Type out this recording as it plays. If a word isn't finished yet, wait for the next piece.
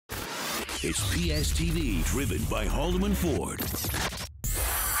It's PSTV, driven by Haldeman Ford.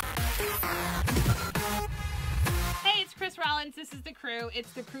 Hey, it's Chris Rollins. This is The Crew.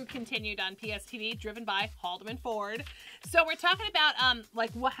 It's The Crew Continued on PSTV, driven by Haldeman Ford. So we're talking about,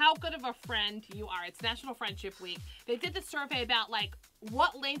 how good of a friend you are. It's National Friendship Week. They did the survey about,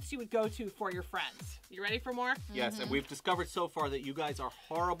 what lengths you would go to for your friends. You ready for more? Yes, and we've discovered so far that you guys are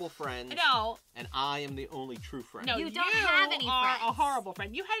horrible friends. No. And I am the only true friend. No, you don't have any are friends. A horrible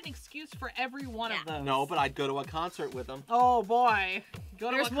friend. You had an excuse for every one of those. No, but I'd go to a concert with them. Oh, boy.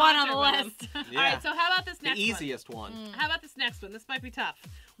 There's one on the list. Yeah. All right, so how about this next The one? easiest one. How about this next one? This might be tough.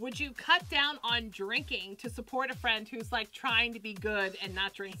 Would you cut down on drinking to support a friend who's, trying to be good and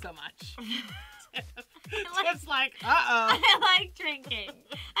not drink so much? It's uh-oh. I like drinking.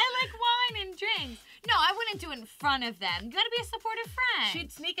 I like wine and drinks. No, I wouldn't do it in front of them. You gotta be a supportive friend.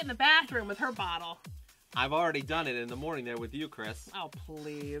 She'd sneak in the bathroom with her bottle. I've already done it in the morning there with you, Chris. Oh,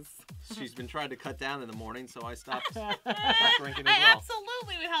 please. She's been trying to cut down in the morning, so I stopped drinking as I well.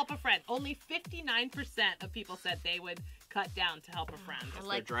 absolutely would help a friend. Only 59% of people said they would cut down to help a friend. I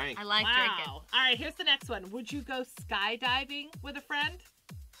like drinking. I like wow. drinking. All right, here's the next one. Would you go skydiving with a friend?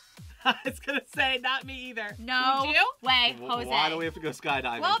 I was going to say, not me either. No. Would you? Way, Jose. Why do we have to go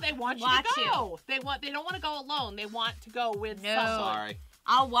skydiving? Well, they want you Watch to go. They don't want to go alone. They want to go with No. someone. Sorry.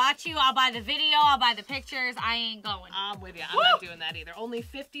 I'll watch you. I'll buy the video. I'll buy the pictures. I ain't going. I'm with you. I'm not doing that either. Only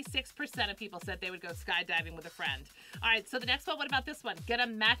 56% of people said they would go skydiving with a friend. All right, so the next one, what about this one? Get a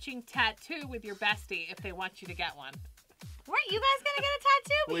matching tattoo with your bestie if they want you to get one. Weren't you guys gonna get a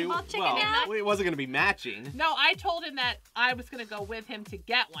tattoo? But you both chickened out? It wasn't going to be matching. No, I told him that I was going to go with him to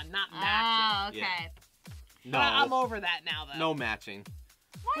get one, not matching. Oh, okay. No. I'm over that now, though. No matching.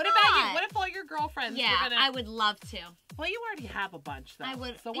 Why What not? about you? What if all your girlfriends Yeah, were going to... I would love to. Well, you already have a bunch, though. I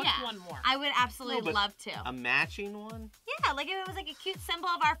would. So what's one more? I would absolutely but love to. A matching one? Yeah, if it was a cute symbol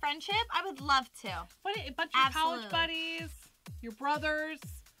of our friendship, I would love to. What, a bunch of college Absolutely. buddies? Your brothers?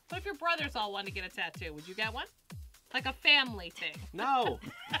 What if your brothers all wanted to get a tattoo? Would you get one? Like a family thing. No.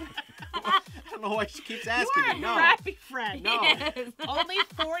 I don't know why she keeps asking You're me. a No. crappy friend. No. Yes. Only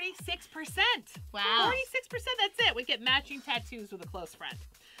 46%. Wow. 46%, that's it. We get matching tattoos with a close friend.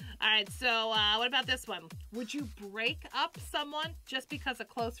 All right, so what about this one? Would you break up someone just because a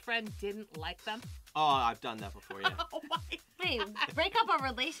close friend didn't like them? Oh, I've done that before, yeah. Oh, my. Wait, break up a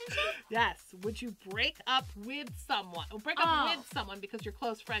relationship? Yes. Would you break up with someone? Or break up with someone because your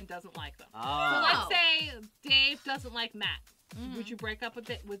close friend doesn't like them. Oh. So let's say Dave doesn't like Matt. Would you break up with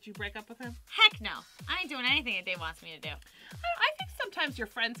it? Would you break up with him? Heck no. I ain't doing anything that Dave wants me to do. I think sometimes your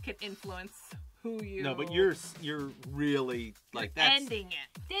friends can influence who you... No, but you're really, that's... ending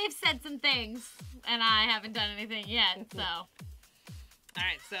it. Dave said some things, and I haven't done anything yet, so... All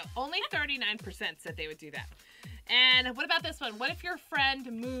right, so only 39% said they would do that. And what about this one? What if your friend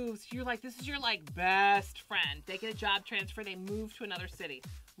moves? You're like, this is your, best friend. They get a job transfer. They move to another city.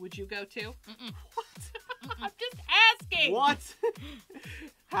 Would you go too? What? I'm just asking. What?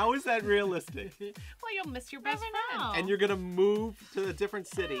 How is that realistic? Well, you'll miss your best Never friend. know. And you're going to move to a different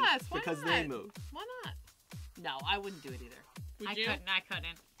city Yes, why because not? they moved. Why not? No, I wouldn't do it either. Would I you? couldn't.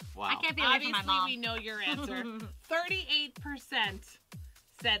 Wow. I can't be away from Obviously, my mom. we know your answer. 38%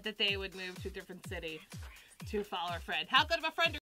 said that they would move to a different city to follow a friend. How good of a friend are